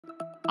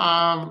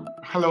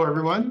Hello,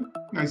 everyone.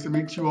 Nice to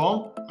meet you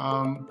all.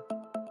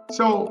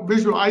 So,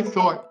 Visual, I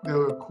thought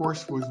the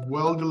course was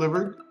well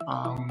delivered.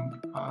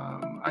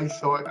 I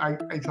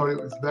thought it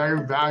was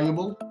very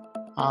valuable.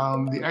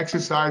 The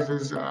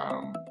exercises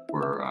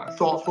were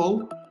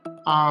thoughtful.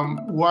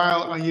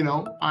 While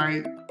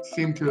I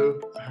seem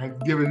to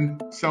have given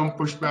some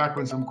pushback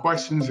on some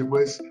questions, it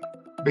was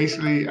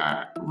basically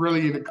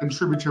really in a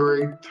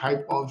contributory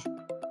type of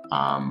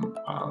um,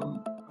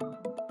 um,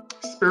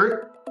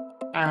 spirit.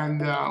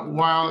 And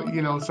while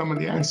some of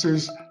the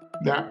answers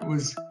that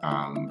was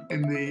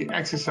in the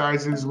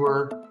exercises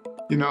were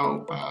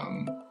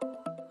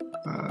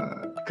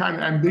kind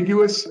of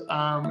ambiguous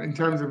in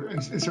terms of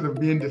instead of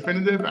being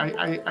definitive,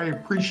 I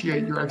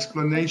appreciate your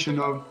explanation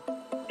of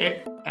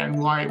it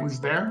and why it was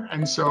there,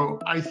 and so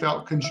I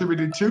felt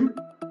contributed to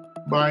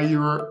by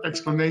your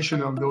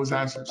explanation of those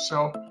answers.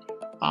 So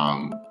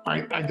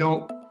I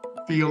don't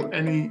feel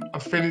any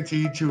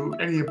affinity to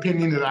any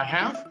opinion that I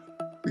have,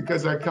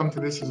 because I come to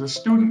this as a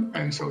student,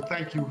 and so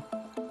thank you.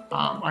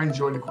 I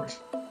enjoyed the course.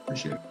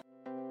 Appreciate it.